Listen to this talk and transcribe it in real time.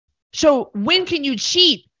So when can you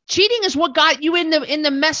cheat? Cheating is what got you in the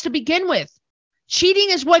mess to begin with. Cheating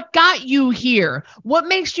is what got you here. What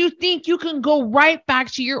makes you think you can go right back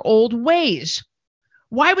to your old ways?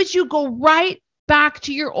 Why would you go right back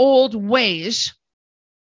to your old ways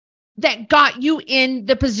that got you in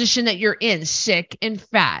the position that you're in, sick and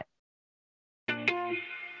fat?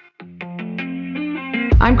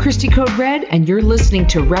 I'm Christy Code Red, and you're listening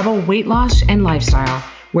to Rebel Weight Loss and Lifestyle,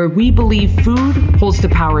 where we believe food holds the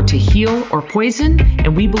power to heal or poison,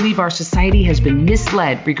 and we believe our society has been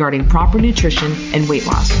misled regarding proper nutrition and weight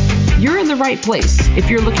loss. You're in the right place if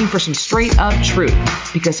you're looking for some straight up truth,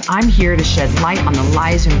 because I'm here to shed light on the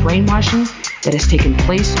lies and brainwashing that has taken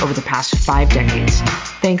place over the past 5 decades.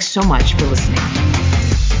 Thanks so much for listening.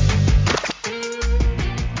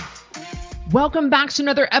 Welcome back to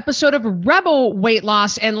another episode of Rebel Weight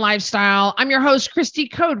Loss and Lifestyle. I'm your host, Christy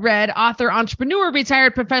Code Red, author, entrepreneur,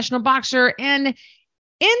 retired professional boxer. And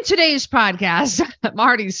in today's podcast, I'm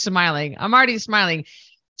already smiling.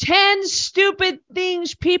 10 stupid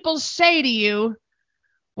things people say to you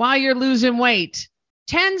while you're losing weight.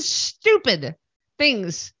 10 stupid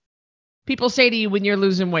things people say to you when you're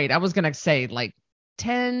losing weight. I was going to say like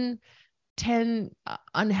 10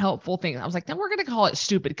 unhelpful things. I was like, then we're going to call it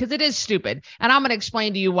stupid because it is stupid. And I'm going to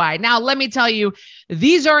explain to you why. Now, let me tell you,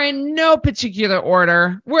 these are in no particular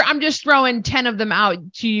order. I'm just throwing 10 of them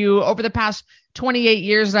out to you. Over the past 28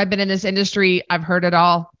 years that I've been in this industry, I've heard it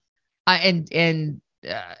all.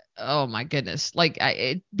 Oh my goodness.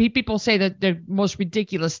 People say that the most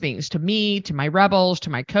ridiculous things to me, to my rebels, to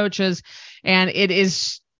my coaches. And it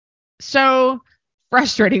is so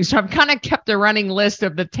frustrating. So I've kind of kept a running list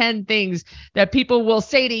of the 10 things that people will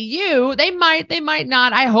say to you. They might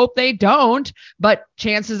not. I hope they don't, but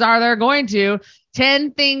chances are they're going to.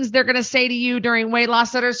 10 things they're going to say to you during weight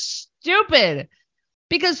loss that are stupid.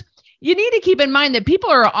 Because you need to keep in mind that people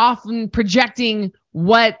are often projecting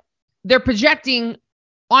what they're projecting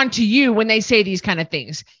onto you when they say these kind of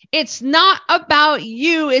things. It's not about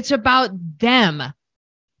you. It's about them.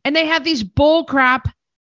 And they have these bullcrap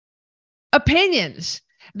opinions.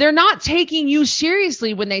 They're not taking you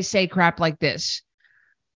seriously when they say crap like this.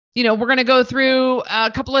 You know, we're going to go through a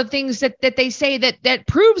couple of things that they say that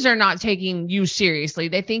proves they're not taking you seriously.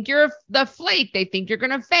 They think you're the flake. They think you're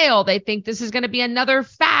going to fail. They think this is going to be another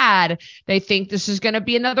fad. They think this is going to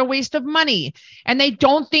be another waste of money. And they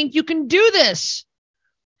don't think you can do this.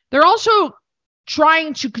 They're also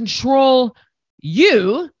trying to control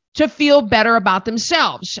you to feel better about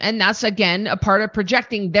themselves. And that's, again, a part of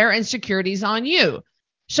projecting their insecurities on you.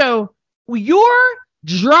 So your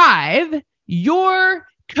drive, your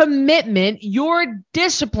commitment, your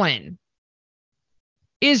discipline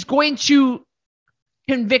is going to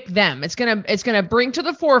convict them. It's going to bring to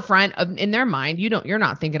the forefront of, in their mind, you're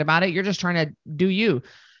not thinking about it. You're just trying to do you.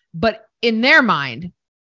 But in their mind,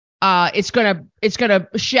 it's going to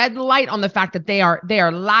shed light on the fact that they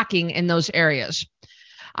are lacking in those areas.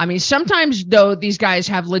 I mean, sometimes, though, these guys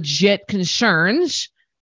have legit concerns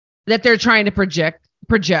that they're trying to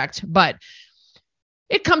project, but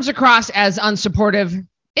it comes across as unsupportive.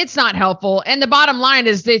 It's not helpful. And the bottom line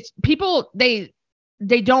is that people, they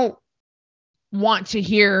don't want to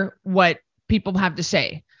hear what people have to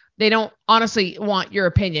say. They don't honestly want your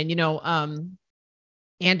opinion. You know,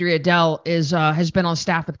 Andrea Dell has been on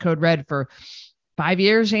staff with Code Red for 5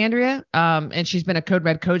 years, Andrea. And she's been a Code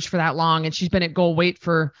Red coach for that long. And she's been at Goal Weight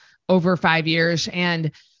for over 5 years.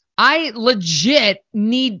 And I legit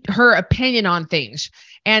need her opinion on things.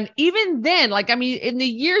 And even then, in the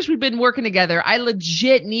years we've been working together, I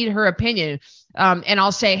legit need her opinion. And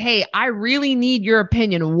I'll say, hey, I really need your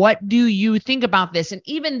opinion. What do you think about this? And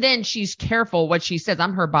even then, she's careful what she says.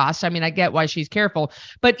 I'm her boss. I mean, I get why she's careful.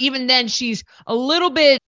 But even then, she's a little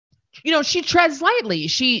bit, she treads lightly.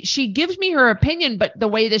 She gives me her opinion, but the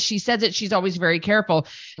way that she says it, she's always very careful.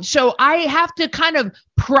 So I have to kind of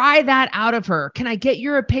pry that out of her. Can I get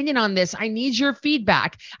your opinion on this? I need your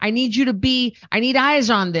feedback. I need eyes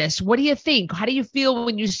on this. What do you think? How do you feel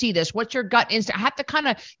when you see this? What's your gut instinct? I have to kind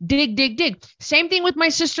of dig. Same thing with my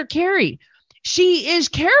sister, Carrie. She is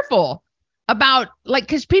careful about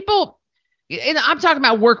because people, and I'm talking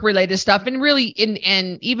about work related stuff and really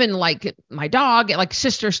and even like my dog, like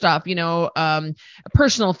sister stuff,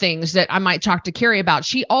 personal things that I might talk to Carrie about.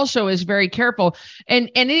 She also is very careful.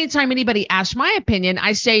 And anytime anybody asks my opinion,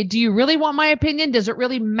 I say, do you really want my opinion? Does it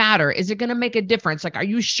really matter? Is it going to make a difference? Like, are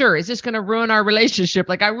you sure? Is this going to ruin our relationship?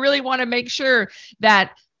 Like, I really want to make sure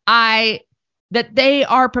that they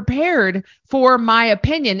are prepared for my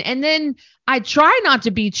opinion. And then I try not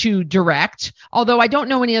to be too direct, although I don't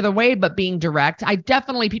know any other way but being direct.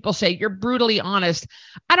 People say you're brutally honest.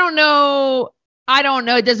 I don't know I don't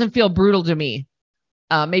know. It doesn't feel brutal to me.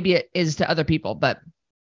 Maybe it is to other people, but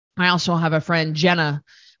I also have a friend, Jenna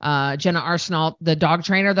Arsenal, the dog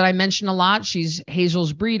trainer that I mentioned a lot. She's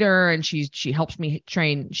Hazel's breeder, and she helps me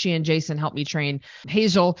train. She and Jason help me train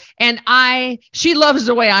Hazel, and she loves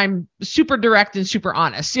the way I'm super direct and super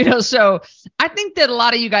honest. So I think that a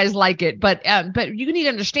lot of you guys like it, but you need to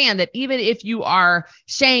understand that even if you are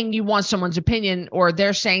saying you want someone's opinion or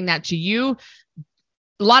they're saying that to you,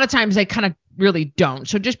 a lot of times they kind of really don't.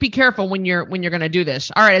 So just be careful when you're going to do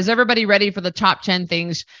this. All right, is everybody ready for the top 10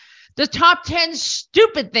 things? The top 10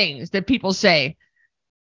 stupid things that people say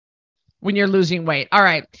when you're losing weight. All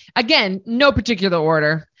right. Again, no particular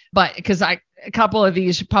order, but because a couple of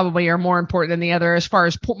these probably are more important than the other as far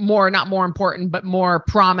as not more important, but more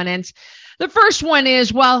prominent. The first one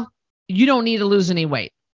is, well, you don't need to lose any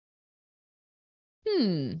weight.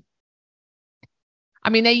 I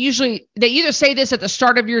mean, they either say this at the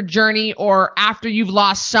start of your journey or after you've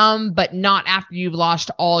lost some, but not after you've lost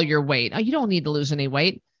all your weight. Oh, you don't need to lose any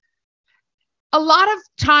weight. A lot of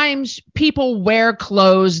times people wear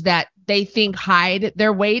clothes that they think hide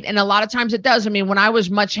their weight, and a lot of times it does. I mean, when I was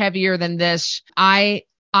much heavier than this, I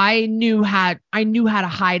knew how to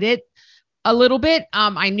hide it a little bit.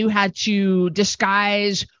 I knew how to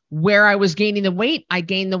disguise where I was gaining the weight. I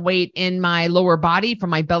gained the weight in my lower body from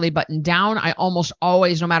my belly button down. I almost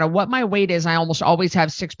always, no matter what my weight is, I almost always have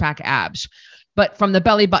 6-pack abs. But from the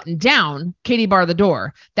belly button down, Katie bar the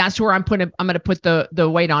door, that's where I'm going to put the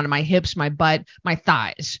weight on my hips, my butt, my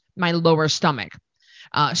thighs, my lower stomach.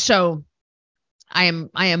 So I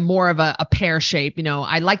am more of a pear shape.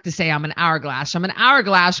 I like to say I'm an hourglass. I'm an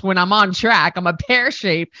hourglass when I'm on track. I'm a pear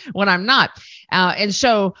shape when I'm not. And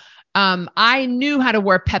so I knew how to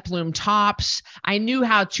wear peplum tops. I knew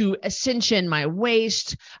how to ascension my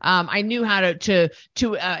waist. I knew how to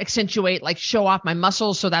accentuate, like show off my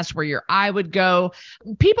muscles. So that's where your eye would go.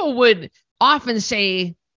 People would often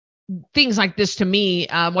say things like this to me.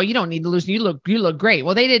 Well, you don't need to lose. You look great.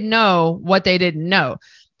 Well, they didn't know what they didn't know.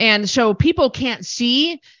 And so people can't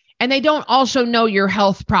see, and they don't also know your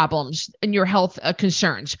health problems and your health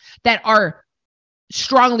concerns that are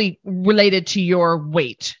strongly related to your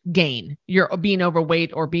weight gain, your being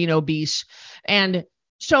overweight or being obese. And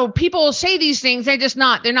so people say these things, they're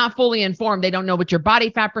not fully informed. They don't know what your body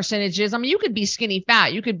fat percentage is. I mean, you could be skinny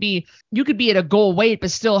fat. You could be at a goal weight,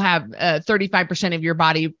 but still have 35% of your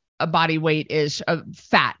body weight is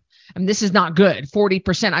fat. And this is not good.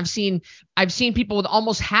 40%. I've seen people with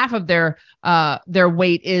almost half of their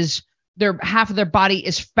weight is half of their body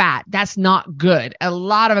is fat. That's not good. A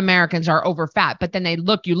lot of Americans are over fat, but then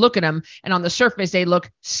you look at them, and on the surface they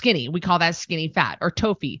look skinny. We call that skinny fat, or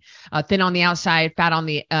TOFI, thin on the outside, fat on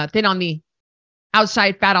the thin on the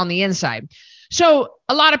outside, fat on the inside. So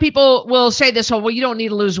a lot of people will say this, well, you don't need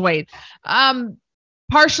to lose weight.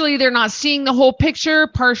 Partially, they're not seeing the whole picture.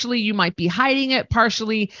 Partially, you might be hiding it.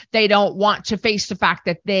 Partially, they don't want to face the fact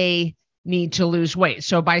that they need to lose weight.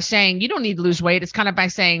 So by saying you don't need to lose weight, it's kind of by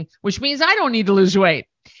saying, which means I don't need to lose weight.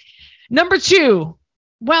 Number 2,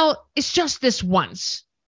 well, it's just this once.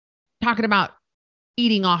 Talking about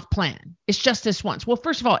eating off plan. It's just this once. Well,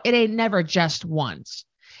 first of all, it ain't never just once.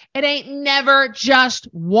 It ain't never just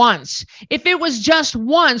once. If it was just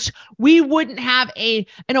once, we wouldn't have an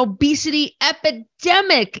obesity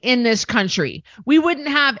epidemic in this country. We wouldn't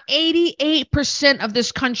have 88% of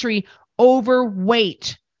this country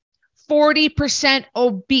overweight. 40%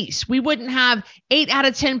 obese. We wouldn't have 8 out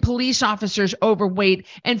of 10 police officers overweight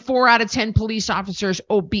and 4 out of 10 police officers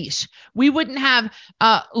obese. We wouldn't have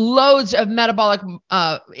loads of metabolic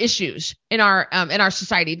issues in our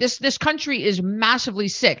society. This country is massively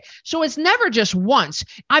sick. So it's never just once.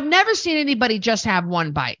 I've never seen anybody just have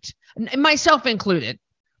one bite, myself included.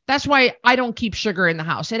 That's why I don't keep sugar in the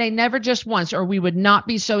house. It ain't never just once, or we would not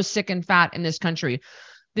be so sick and fat in this country.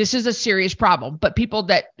 This is a serious problem. But people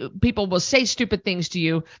will say stupid things to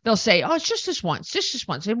you. They'll say, oh, it's just this once.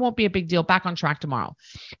 It won't be a big deal. Back on track tomorrow.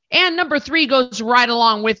 And number 3 goes right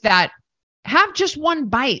along with that. Have just one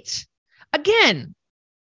bite. Again,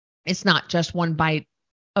 it's not just one bite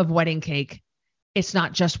of wedding cake. It's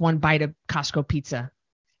not just one bite of Costco pizza.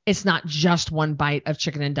 It's not just one bite of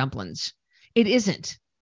chicken and dumplings. It isn't.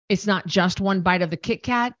 It's not just one bite of the Kit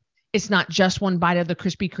Kat. It's not just one bite of the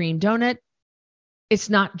Krispy Kreme donut. It's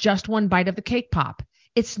not just one bite of the cake pop.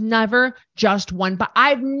 It's never just one bite.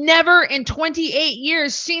 I've never in 28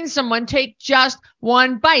 years seen someone take just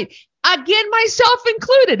one bite. Again, myself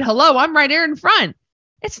included. Hello, I'm right here in front.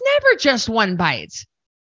 It's never just one bite.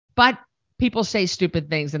 But people say stupid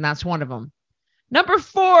things, and that's one of them. Number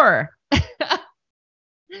 4.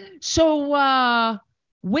 So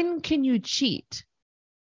when can you cheat?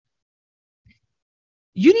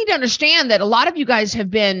 You need to understand that a lot of you guys have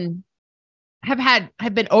been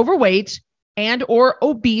overweight and or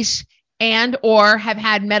obese and or have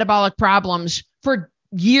had metabolic problems for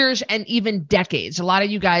years and even decades. A lot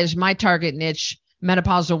of you guys, my target niche,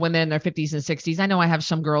 menopausal women in their 50s and 60s. I know I have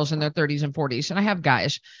some girls in their 30s and 40s, and I have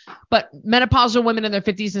guys, but menopausal women in their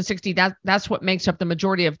 50s and 60s, that's what makes up the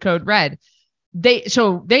majority of Code Red. They've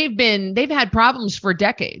had problems for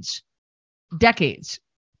decades.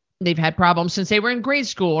 They've had problems since they were in grade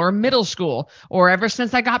school or middle school, or ever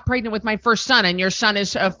since I got pregnant with my first son, and your son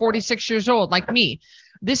is 46 years old like me.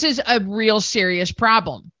 This is a real serious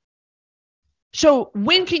problem. So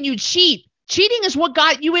when can you cheat? Cheating is what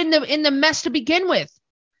got you in the mess to begin with.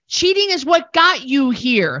 Cheating is what got you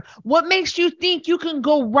here. What makes you think you can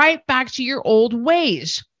go right back to your old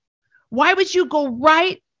ways? Why would you go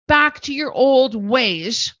right back to your old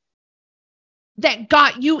ways that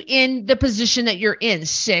got you in the position that you're in,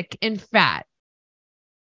 sick and fat?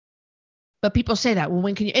 But people say that, well,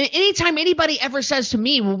 when can you? Anytime anybody ever says to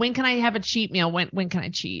me, well, when can I have a cheat meal? When can I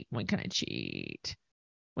cheat? When can I cheat?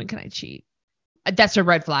 When can I cheat? That's a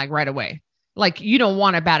red flag right away. Like, you don't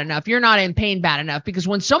want it bad enough. You're not in pain bad enough, because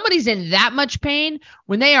when somebody's in that much pain,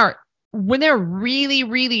 when they're really,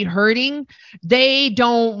 really hurting, they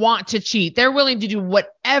don't want to cheat. They're willing to do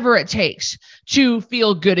whatever it takes to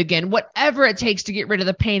feel good again, whatever it takes to get rid of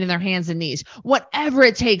the pain in their hands and knees, whatever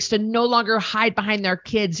it takes to no longer hide behind their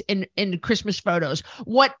kids in Christmas photos,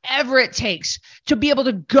 whatever it takes to be able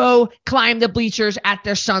to go climb the bleachers at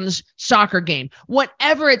their son's soccer game,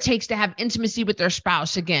 whatever it takes to have intimacy with their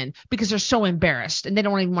spouse again, because they're so embarrassed and they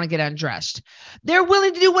don't even want to get undressed. They're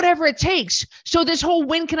willing to do whatever it takes. So this whole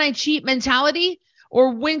when can I cheat mentality,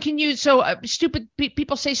 or when can you, stupid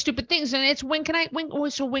people say stupid things, and it's when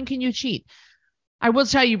can you cheat? I will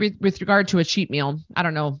tell you with regard to a cheat meal, I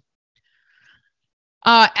don't know.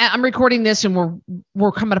 I'm recording this and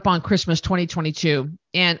we're coming up on Christmas 2022.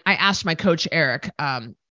 And I asked my coach, Eric,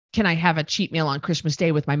 can I have a cheat meal on Christmas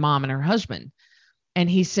Day with my mom and her husband? And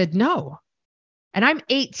he said, no. And I'm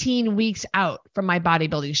 18 weeks out from my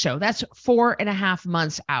bodybuilding show. That's 4.5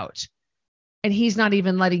 months out. And he's not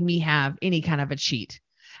even letting me have any kind of a cheat.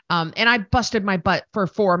 And I busted my butt for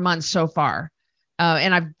 4 months so far.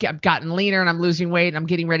 And I've gotten leaner and I'm losing weight and I'm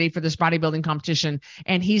getting ready for this bodybuilding competition.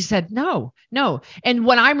 And he said, no. And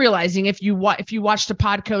what I'm realizing, if you watch the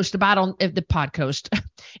podcast,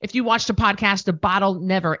 if you watch the podcast, The Bottle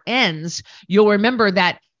Never Ends, you'll remember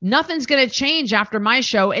that nothing's going to change after my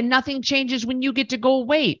show, and nothing changes when you get to go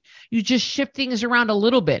weight. You just shift things around a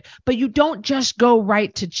little bit, but you don't just go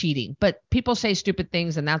right to cheating. But people say stupid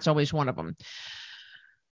things, and that's always one of them.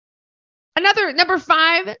 Another number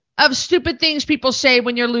 5 of stupid things people say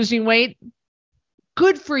when you're losing weight: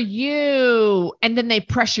 good for you. And then they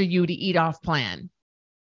pressure you to eat off plan.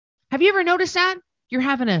 Have you ever noticed that? You're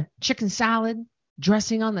having a chicken salad,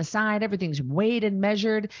 dressing on the side, everything's weighed and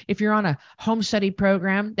measured. If you're on a home study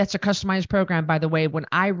program, that's a customized program, by the way. When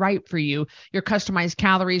I write for you, your customized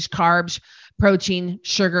calories, carbs, protein,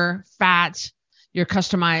 sugar, fats, your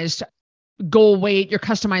customized goal weight, your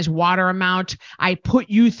customized water amount. I put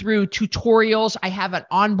you through tutorials. I have an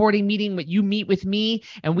onboarding meeting where you meet with me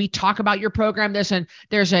and we talk about your program. There's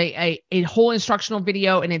a whole instructional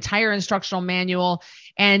video, an entire instructional manual,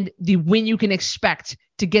 and when you can expect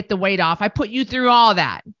to get the weight off. I put you through all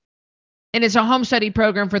that. And it's a home study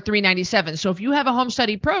program for $397. So if you have a home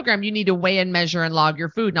study program, you need to weigh and measure and log your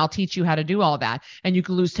food, and I'll teach you how to do all that. And you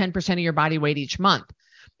can lose 10% of your body weight each month.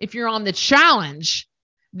 If you're on the challenge,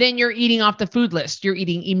 then you're eating off the food list. You're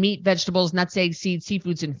eating meat, vegetables, nuts, eggs, seeds,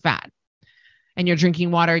 seafoods, and fat. And you're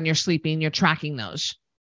drinking water and you're sleeping. You're tracking those.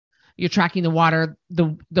 You're tracking the water,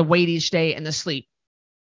 the weight each day, and the sleep.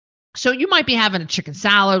 So you might be having a chicken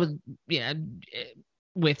salad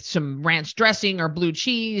with some ranch dressing or blue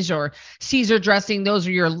cheese or Caesar dressing. Those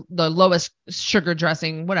are the lowest sugar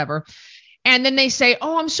dressing, whatever. And then they say,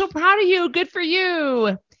 oh, I'm so proud of you. Good for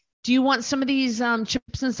you. Do you want some of these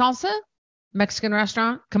chips and salsa? Mexican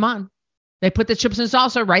restaurant? Come on. They put the chips and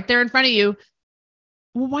salsa right there in front of you.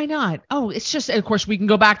 Well, why not? Oh, it's just, of course, we can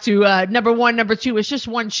go back to number 1, number 2. It's just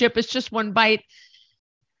one chip. It's just one bite.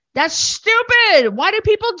 That's stupid. Why do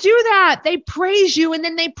people do that? They praise you and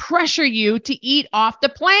then they pressure you to eat off the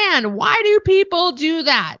plan. Why do people do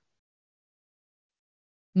that?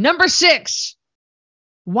 Number 6,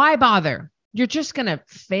 why bother? You're just going to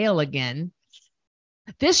fail again.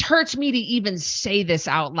 This hurts me to even say this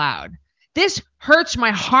out loud. This hurts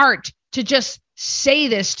my heart to just say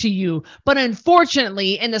this to you. But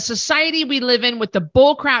unfortunately, in the society we live in, with the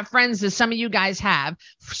bullcrap friends that some of you guys have,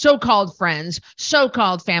 so-called friends,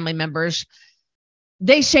 so-called family members,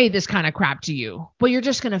 they say this kind of crap to you. Well, you're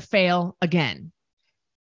just going to fail again.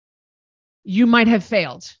 you might have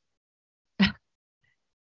failed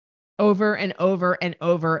over and over and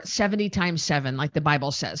over, 70 times 7, like the Bible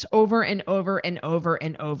says, over and over and over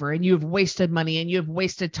and over. And you've wasted money and you've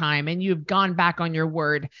wasted time and you've gone back on your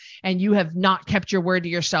word and you have not kept your word to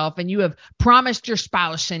yourself and you have promised your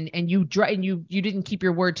spouse and you didn't keep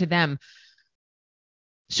your word to them.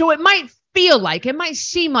 So it might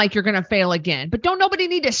seem like you're going to fail again, but don't nobody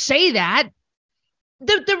need to say that.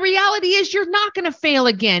 The reality is you're not going to fail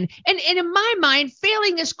again. And in my mind,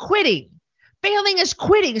 failing is quitting. Failing is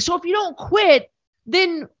quitting. So if you don't quit,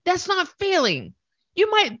 then that's not failing. You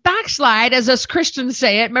might backslide, as us Christians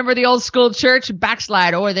say it. Remember the old school church?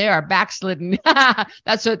 Backslide. Oh, they are backslidden.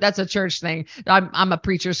 That's a church thing. I'm a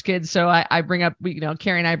preacher's kid, so I bring up,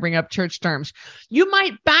 Carrie and I bring up church terms. You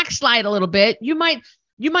might backslide a little bit. You might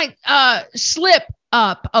slip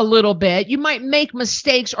up a little bit. You might make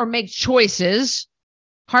mistakes or make choices.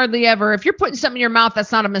 Hardly ever. If you're putting something in your mouth,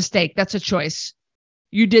 that's not a mistake. That's a choice.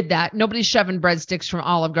 You did that. Nobody's shoving breadsticks from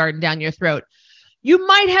Olive Garden down your throat. You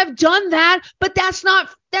might have done that, but that's not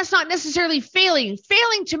necessarily failing.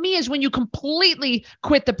 Failing to me is when you completely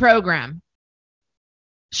quit the program.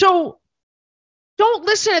 So don't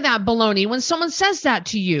listen to that baloney when someone says that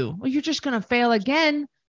to you. Well, you're just going to fail again.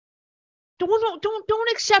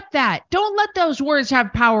 Don't accept that. Don't let those words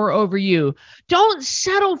have power over you. Don't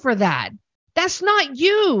settle for that. That's not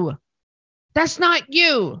you. That's not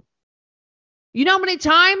you. You know how many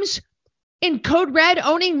times in Code Red,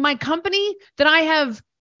 owning my company, that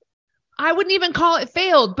I wouldn't even call it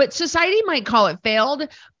failed, but society might call it failed,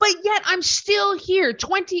 but yet I'm still here.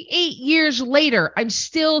 28 years later, I'm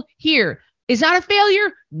still here. Is that a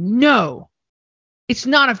failure? No, it's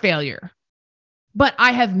not a failure. But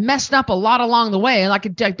I have messed up a lot along the way. And I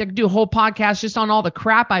could do a whole podcast just on all the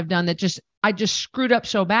crap I've done I just screwed up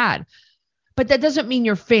so bad. But that doesn't mean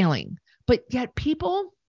you're failing. But yet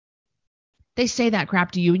people, they say that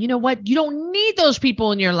crap to you. And you know what? You don't need those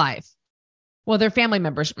people in your life. Well, they're family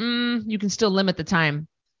members. You can still limit the time.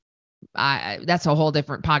 That's a whole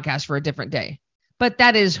different podcast for a different day. But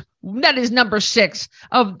that is number 6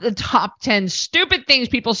 of the top 10 stupid things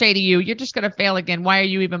people say to you. You're just going to fail again. Why are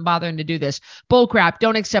you even bothering to do this? Bull crap.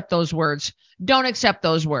 Don't accept those words. Don't accept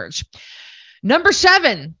those words. Number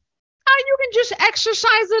 7, you can just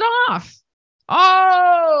exercise it off.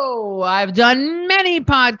 Oh, I've done many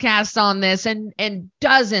podcasts on this and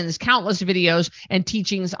dozens, countless videos and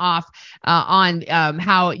teachings on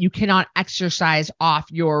how you cannot exercise off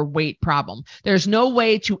your weight problem. There's no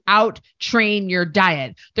way to out-train your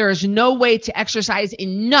diet. There is no way to exercise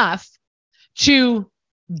enough to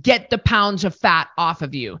get the pounds of fat off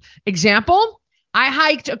of you. Example, I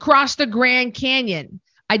hiked across the Grand Canyon.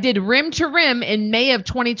 I did rim to rim in May of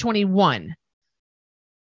 2021.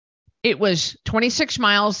 It was 26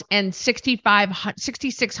 miles and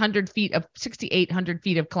 6,800 feet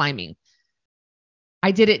of climbing.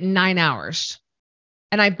 I did it in 9 hours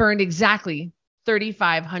and I burned exactly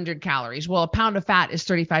 3,500 calories. Well, a pound of fat is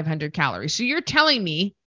 3,500 calories. So you're telling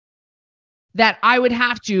me that I would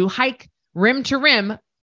have to hike rim to rim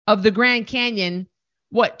of the Grand Canyon,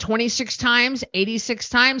 26 times, 86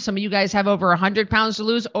 times? Some of you guys have over 100 pounds to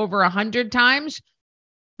lose, over 100 times.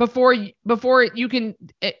 Before you can,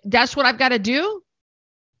 that's what I've got to do.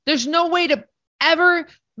 There's no way to ever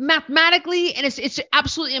mathematically, and it's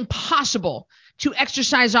absolutely impossible to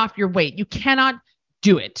exercise off your weight. You cannot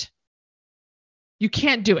do it. You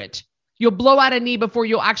can't do it. You'll blow out a knee before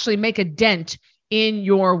you'll actually make a dent in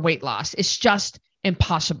your weight loss. It's just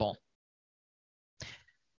impossible.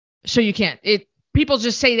 So you can't. People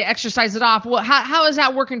just say to exercise it off. Well, how is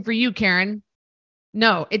that working for you, Karen?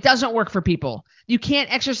 No, it doesn't work for people. You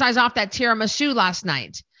can't exercise off that tiramisu last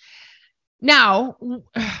night. Now,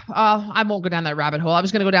 I won't go down that rabbit hole. I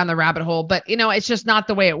was going to go down the rabbit hole, but it's just not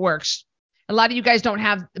the way it works. A lot of you guys don't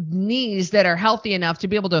have knees that are healthy enough to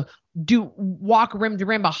be able to walk rim to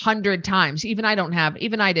rim 100 times. Even I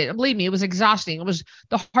did. Believe me, it was exhausting. It was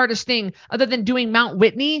the hardest thing other than doing Mount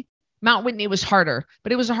Whitney. Mount Whitney was harder,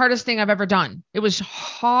 but it was the hardest thing I've ever done. It was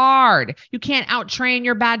hard. You can't out-train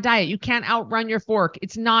your bad diet. You can't outrun your fork.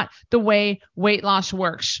 It's not the way weight loss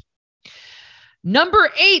works. Number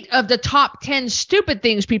 8 of the top 10 stupid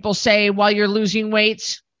things people say while you're losing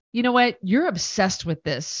weight. You know what? You're obsessed with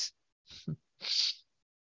this.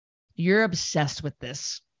 You're obsessed with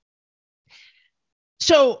this.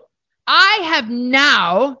 So I have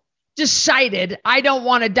now decided I don't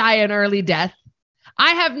want to die an early death.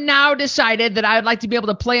 I have now decided that I would like to be able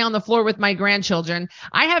to play on the floor with my grandchildren.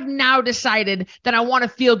 I have now decided that I want to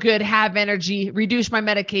feel good, have energy, reduce my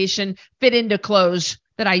medication, fit into clothes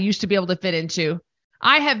that I used to be able to fit into.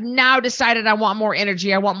 I have now decided I want more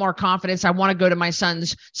energy. I want more confidence. I want to go to my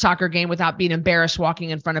son's soccer game without being embarrassed walking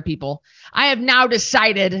in front of people. I have now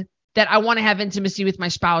decided that I want to have intimacy with my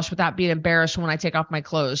spouse without being embarrassed when I take off my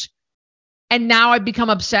clothes. And now I've become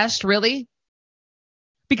obsessed, really?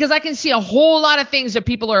 Because I can see a whole lot of things that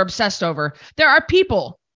people are obsessed over. There are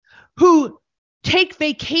people who take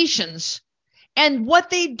vacations, and what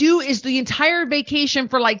they do is the entire vacation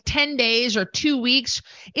for like 10 days or 2 weeks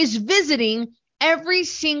is visiting every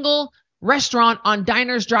single restaurant on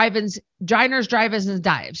Diners, Drive-Ins, and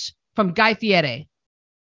Dives from Guy Fieri.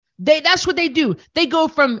 That's what they do. They go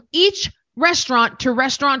from each restaurant to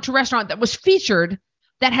restaurant to restaurant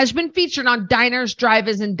that has been featured on Diners,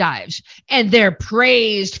 Drive-Ins, and Dives. And they're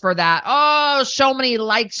praised for that. Oh, so many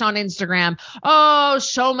likes on Instagram. Oh,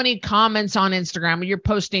 so many comments on Instagram when you're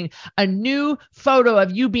posting a new photo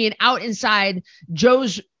of you being out inside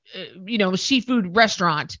Joe's, seafood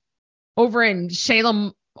restaurant over in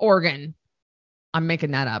Salem, Oregon. I'm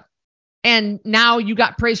making that up. And now you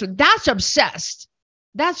got praised for that's obsessed.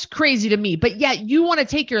 That's crazy to me. But yet you want to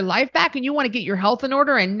take your life back and you want to get your health in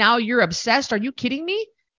order and now you're obsessed. Are you kidding me?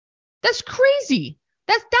 That's crazy.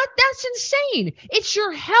 That's insane. It's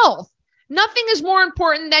your health. Nothing is more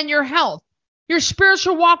important than your health. Your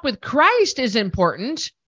spiritual walk with Christ is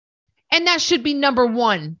important. And that should be number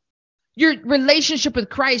one. Your relationship with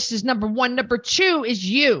Christ is number one. Number two is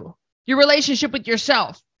you, your relationship with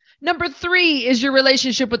yourself. Number three is your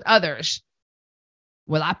relationship with others.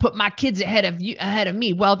 Well, I put my kids ahead of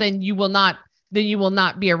me. Well, then you will not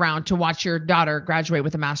be around to watch your daughter graduate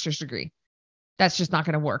with a master's degree. That's just not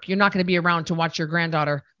going to work. You're not going to be around to watch your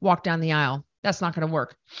granddaughter walk down the aisle. That's not going to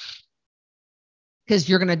work because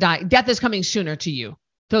you're going to die. Death is coming sooner to you.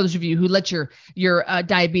 Those of you who let your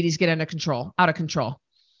diabetes get out of control.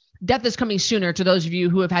 Death is coming sooner to those of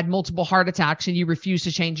you who have had multiple heart attacks and you refuse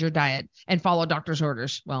to change your diet and follow doctor's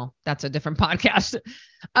orders. Well, that's a different podcast.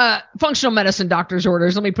 Functional medicine doctor's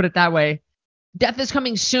orders. Let me put it that way. Death is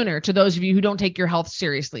coming sooner to those of you who don't take your health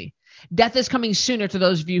seriously. Death is coming sooner to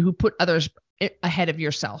those of you who put others ahead of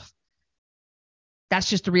yourself.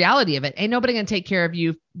 That's just the reality of it. Ain't nobody going to take care of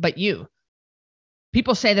you but you.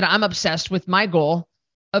 People say that I'm obsessed with my goal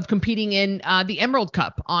of competing in the Emerald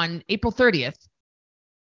Cup on April 30th.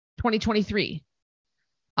 2023.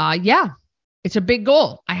 Yeah, it's a big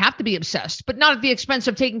goal. I have to be obsessed, but not at the expense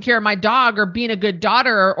of taking care of my dog or being a good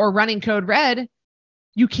daughter or running Code Red.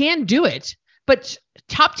 You can do it, but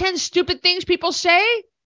top 10 stupid things people say,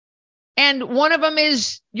 and one of them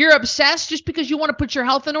is you're obsessed just because you want to put your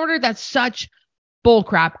health in order. That's such bull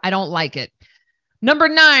crap. I don't like it. Number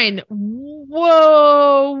 9.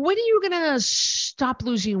 Whoa, when are you going to stop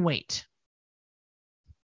losing weight?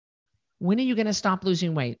 When are you going to stop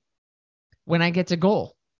losing weight? When I get to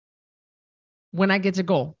goal. When I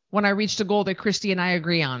reach the goal that Christy and I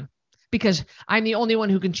agree on. Because I'm the only one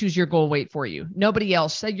who can choose your goal weight for you. Nobody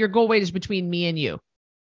else. Your goal weight is between me and you.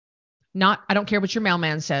 I don't care what your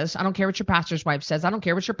mailman says. I don't care what your pastor's wife says. I don't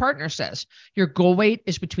care what your partner says. Your goal weight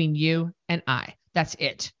is between you and I. That's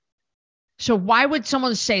it. So why would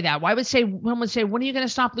someone say that? Why would someone say, when are you going to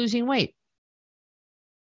stop losing weight?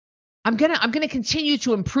 I'm gonna continue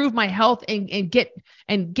to improve my health and get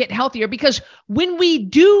healthier, because when we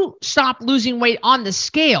do stop losing weight on the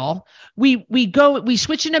scale, we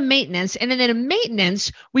switch into maintenance, and then in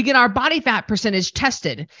maintenance we get our body fat percentage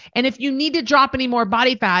tested. And if you need to drop any more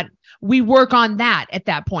body fat, we work on that at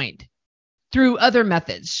that point through other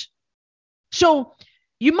methods. So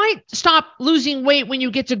you might stop losing weight when you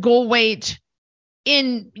get to goal weight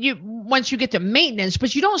once you get to maintenance,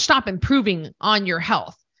 but you don't stop improving on your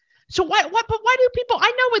health. So why do people, I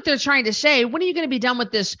know what they're trying to say. When are you going to be done with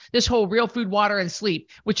this whole real food, water, and sleep,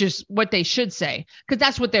 which is what they should say, because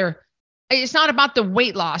that's what it's not about the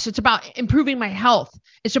weight loss. It's about improving my health.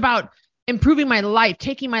 It's about improving my life,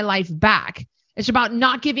 taking my life back. It's about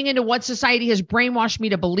not giving into what society has brainwashed me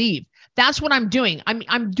to believe. That's what I'm doing.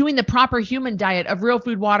 I'm doing the proper human diet of real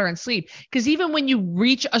food, water, and sleep. Because even when you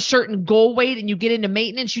reach a certain goal weight and you get into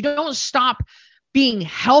maintenance, you don't stop being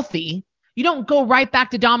healthy. You don't go right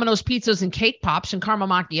back to Domino's pizzas and cake pops and caramel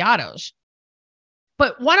macchiatos.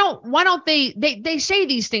 But why don't they say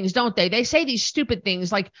these things, don't they? They say these stupid things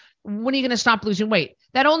like, when are you going to stop losing weight?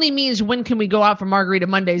 That only means, when can we go out for Margarita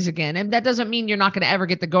Mondays again? And that doesn't mean you're not going to ever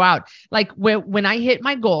get to go out. Like when I hit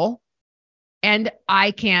my goal and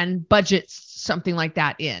I can budget something like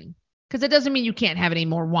that in. Because it doesn't mean you can't have any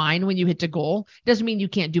more wine when you hit the goal. It doesn't mean you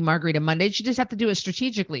can't do Margarita Mondays. You just have to do it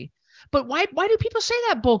strategically. But why do people say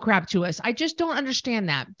that bull crap to us? I just don't understand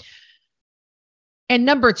that. And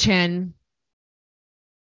number 10,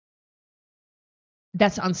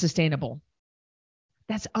 that's unsustainable.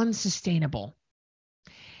 That's unsustainable.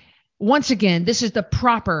 once again, this is the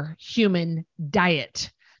proper human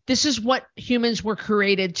diet. This is what humans were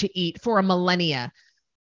created to eat for a millennia.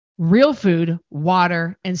 Real food,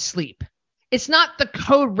 water, and sleep. It's not the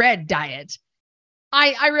Code Red diet.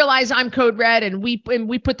 I realize I'm Code Red, and we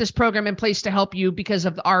put this program in place to help you because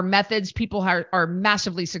of our methods. People are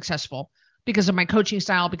massively successful because of my coaching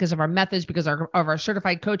style, because of our methods, because of our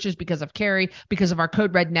certified coaches, because of Carrie, because of our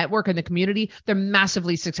Code Red network and the community. They're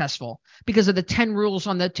massively successful because of the 10 rules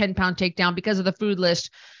on the 10-pound takedown, because of the food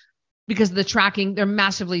list, because of the tracking. They're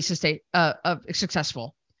massively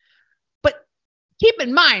successful. But keep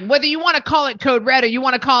in mind, whether you want to call it Code Red or you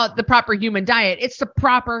want to call it the proper human diet, it's the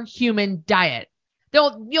proper human diet.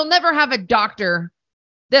 You'll never have a doctor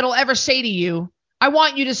that'll ever say to you, I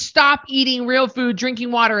want you to stop eating real food,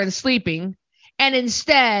 drinking water, and sleeping. And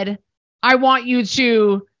instead, I want you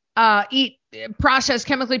to eat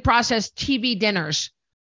chemically processed TV dinners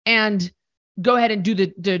and go ahead and do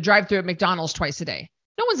the drive-thru at McDonald's twice a day.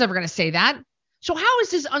 No one's ever going to say that. So how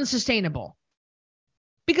is this unsustainable?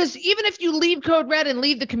 Because even if you leave Code Red and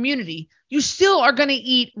leave the community, you still are going to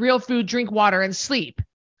eat real food, drink water, and sleep.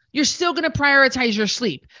 You're still going to prioritize your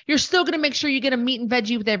sleep. You're still going to make sure you get a meat and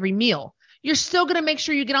veggie with every meal. You're still going to make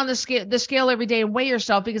sure you get on the scale every day and weigh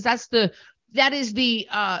yourself, because that is the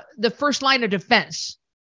first line of defense.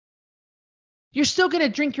 You're still going to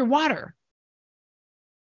drink your water.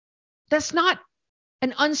 That's not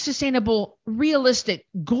an unsustainable, unrealistic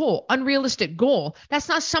goal. That's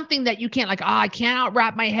not something that you can't I can't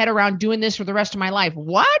wrap my head around doing this for the rest of my life.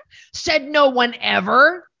 What? Said no one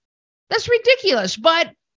ever. That's ridiculous.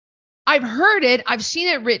 But I've heard it. I've seen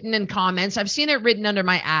it written in comments. I've seen it written under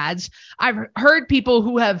my ads. I've heard people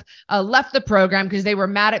who have left the program because they were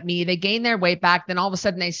mad at me. They gained their weight back. Then all of a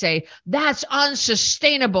sudden they say, that's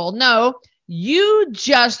unsustainable. No, you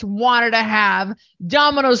just wanted to have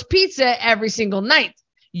Domino's pizza every single night.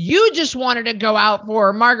 You just wanted to go out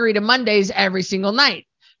for Margarita Mondays every single night.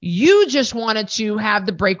 You just wanted to have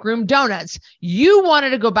the break room donuts. You wanted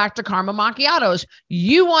to go back to caramel macchiatos.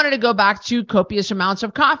 You wanted to go back to copious amounts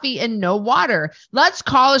of coffee and no water. Let's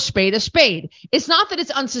call a spade a spade. It's not that it's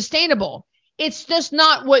unsustainable. It's just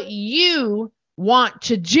not what you want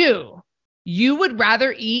to do. You would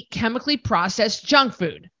rather eat chemically processed junk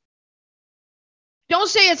food. Don't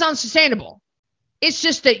say it's unsustainable. It's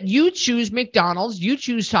just that you choose McDonald's, you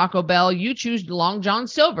choose Taco Bell, you choose Long John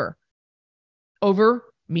Silver over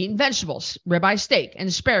meat and vegetables, ribeye steak and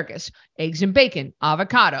asparagus, eggs and bacon,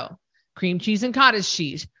 avocado, cream cheese and cottage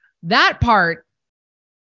cheese. That part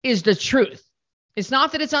is the truth. It's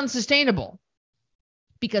not that it's unsustainable,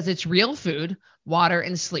 because it's real food, water,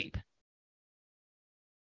 and sleep.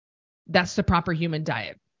 That's the proper human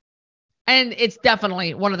diet. And it's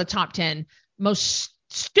definitely one of the top 10 most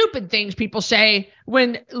stupid things people say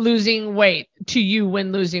when losing weight to you,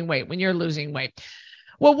 when you're losing weight.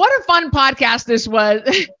 Well, what a fun podcast this was.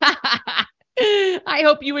 I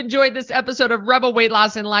hope you enjoyed this episode of Rebel Weight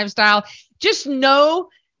Loss and Lifestyle. Just know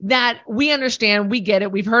that we understand, we get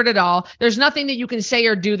it, we've heard it all. There's nothing that you can say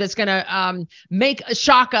or do that's going to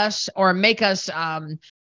shock us or make us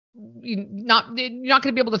you're not going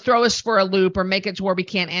to be able to throw us for a loop or make it to where we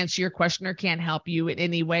can't answer your question or can't help you in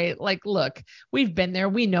any way. Look, we've been there.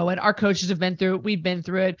 We know it. Our coaches have been through it. We've been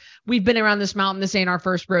through it. We've been around this mountain. This ain't our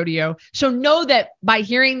first rodeo. So know that by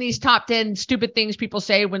hearing these top 10 stupid things people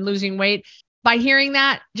say when losing weight, by hearing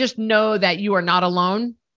that, just know that you are not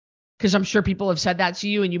alone. Because I'm sure people have said that to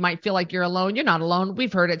you and you might feel like you're alone. You're not alone.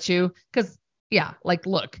 We've heard it too. Because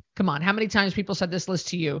look, come on. How many times people said this list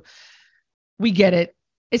to you? We get it.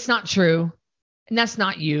 It's not true. And that's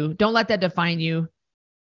not you. Don't let that define you.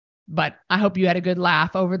 But I hope you had a good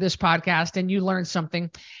laugh over this podcast and you learned something.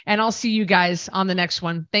 And I'll see you guys on the next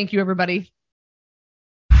one. Thank you, everybody.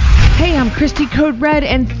 Hey, I'm Christy Code Red,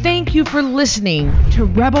 and thank you for listening to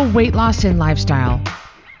Rebel Weight Loss and Lifestyle.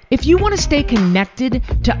 If you want to stay connected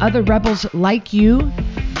to other rebels like you,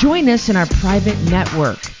 join us in our private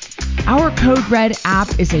network. Our Code Red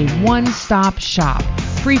app is a one-stop shop,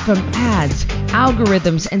 free from ads,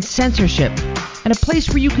 algorithms, and censorship, and a place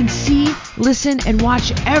where you can see, listen, and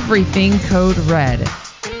watch everything Code Red.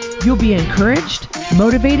 You'll be encouraged,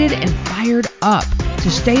 motivated, and fired up to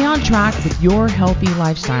stay on track with your healthy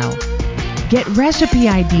lifestyle. Get recipe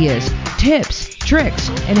ideas, tips, tricks,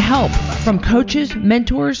 and help from coaches,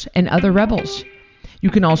 mentors, and other rebels. You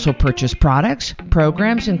can also purchase products,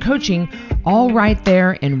 programs, and coaching all right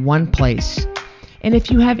there in one place. And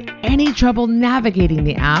if you have any trouble navigating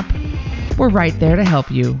the app, we're right there to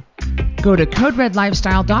help you. Go to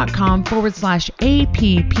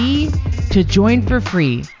coderedlifestyle.com/APP to join for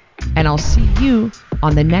free. And I'll see you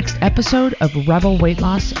on the next episode of Rebel Weight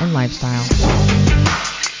Loss and Lifestyle.